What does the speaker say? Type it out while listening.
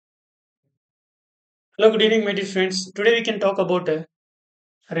Hello, good evening, my dear friends. Today we can talk about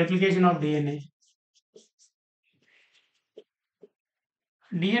replication of DNA.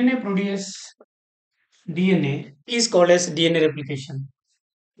 DNA produce DNA is called as DNA replication.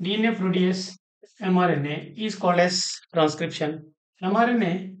 DNA produce mRNA is called as transcription.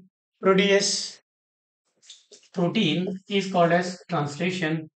 mRNA produce protein is called as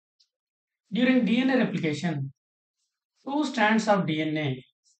translation. During DNA replication, two strands of DNA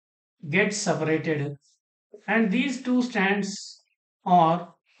get separated, and these two strands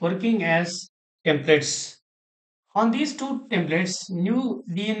are working as templates. On these two templates, new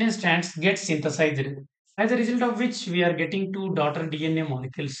DNA strands get synthesized, as a result of which we are getting two daughter DNA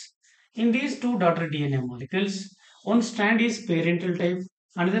molecules. In these two daughter DNA molecules, one strand is parental type,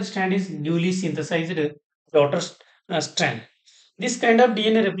 another strand is newly synthesized daughter strand. This kind of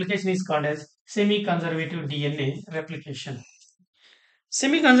DNA replication is called as semi-conservative DNA replication.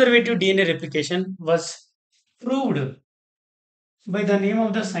 Semi-conservative DNA replication was proved by the name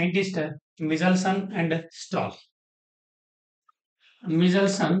of the scientist Meselson and Stahl.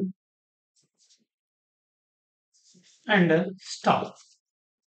 Meselson and Stahl.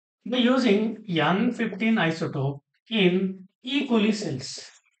 By using N15 isotope in E. coli cells,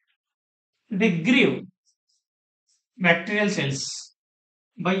 they grew bacterial cells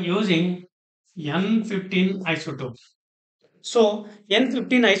by using N15 isotope. So, N15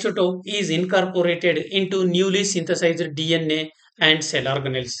 isotope is incorporated into newly synthesized DNA and cell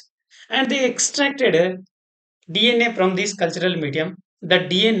organelles. And they extracted DNA from this cultural medium. The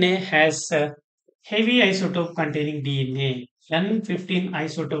DNA has a heavy isotope containing DNA, N15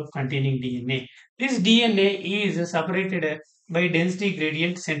 isotope containing DNA. This DNA is separated by density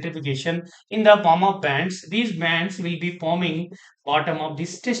gradient centrifugation in the form of bands. These bands will be forming bottom of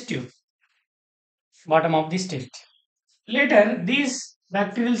this test tube, bottom of this test. Later, these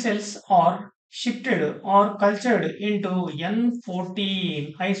bacterial cells are shifted or cultured into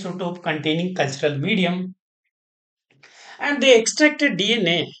N14 isotope containing cultural medium, and they extracted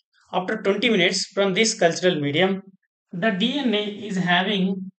DNA after 20 minutes from this cultural medium. The DNA is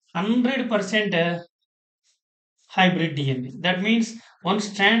having 100% hybrid DNA. That means one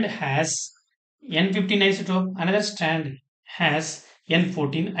strand has N15 isotope, another strand has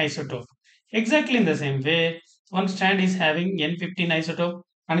N14 isotope. Exactly in the same way, one strand is having N15 isotope,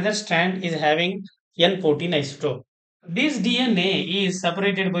 another strand is having N14 isotope. This DNA is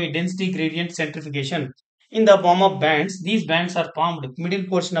separated by density gradient centrifugation in the form of bands. These bands are formed middle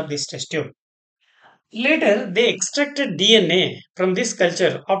portion of this test tube. Later, they extracted DNA from this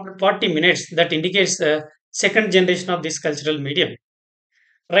culture after 40 minutes. That indicates the second generation of this cultural medium.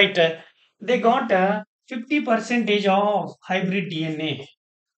 Right? They got 50 percentage of hybrid DNA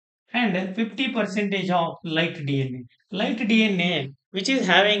and 50 percentage of light DNA. Light DNA, which is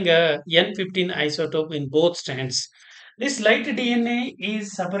having a N15 isotope in both strands. This light DNA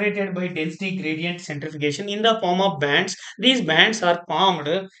is separated by density gradient centrifugation in the form of bands. These bands are formed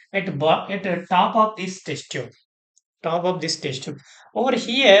at the top of this test tube. Top of this test tube. Over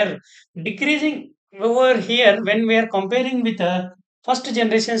here, decreasing over here when we are comparing with first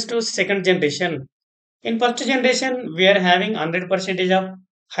generations to second generation, in first generation, we are having 100 percentage of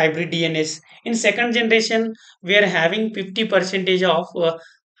hybrid DNAs. In second generation, we are having 50 percentage of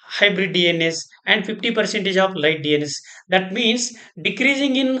hybrid DNAs and 50 percentage of light DNAs. That means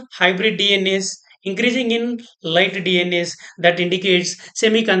decreasing in hybrid DNAs, increasing in light DNAs. That indicates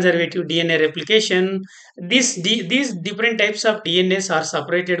semi-conservative DNA replication. These different types of DNAs are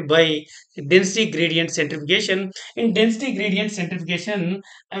separated by density gradient centrifugation. In density gradient centrifugation,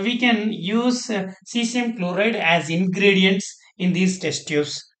 we can use cesium chloride as ingredients in these test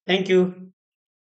tubes. Thank you.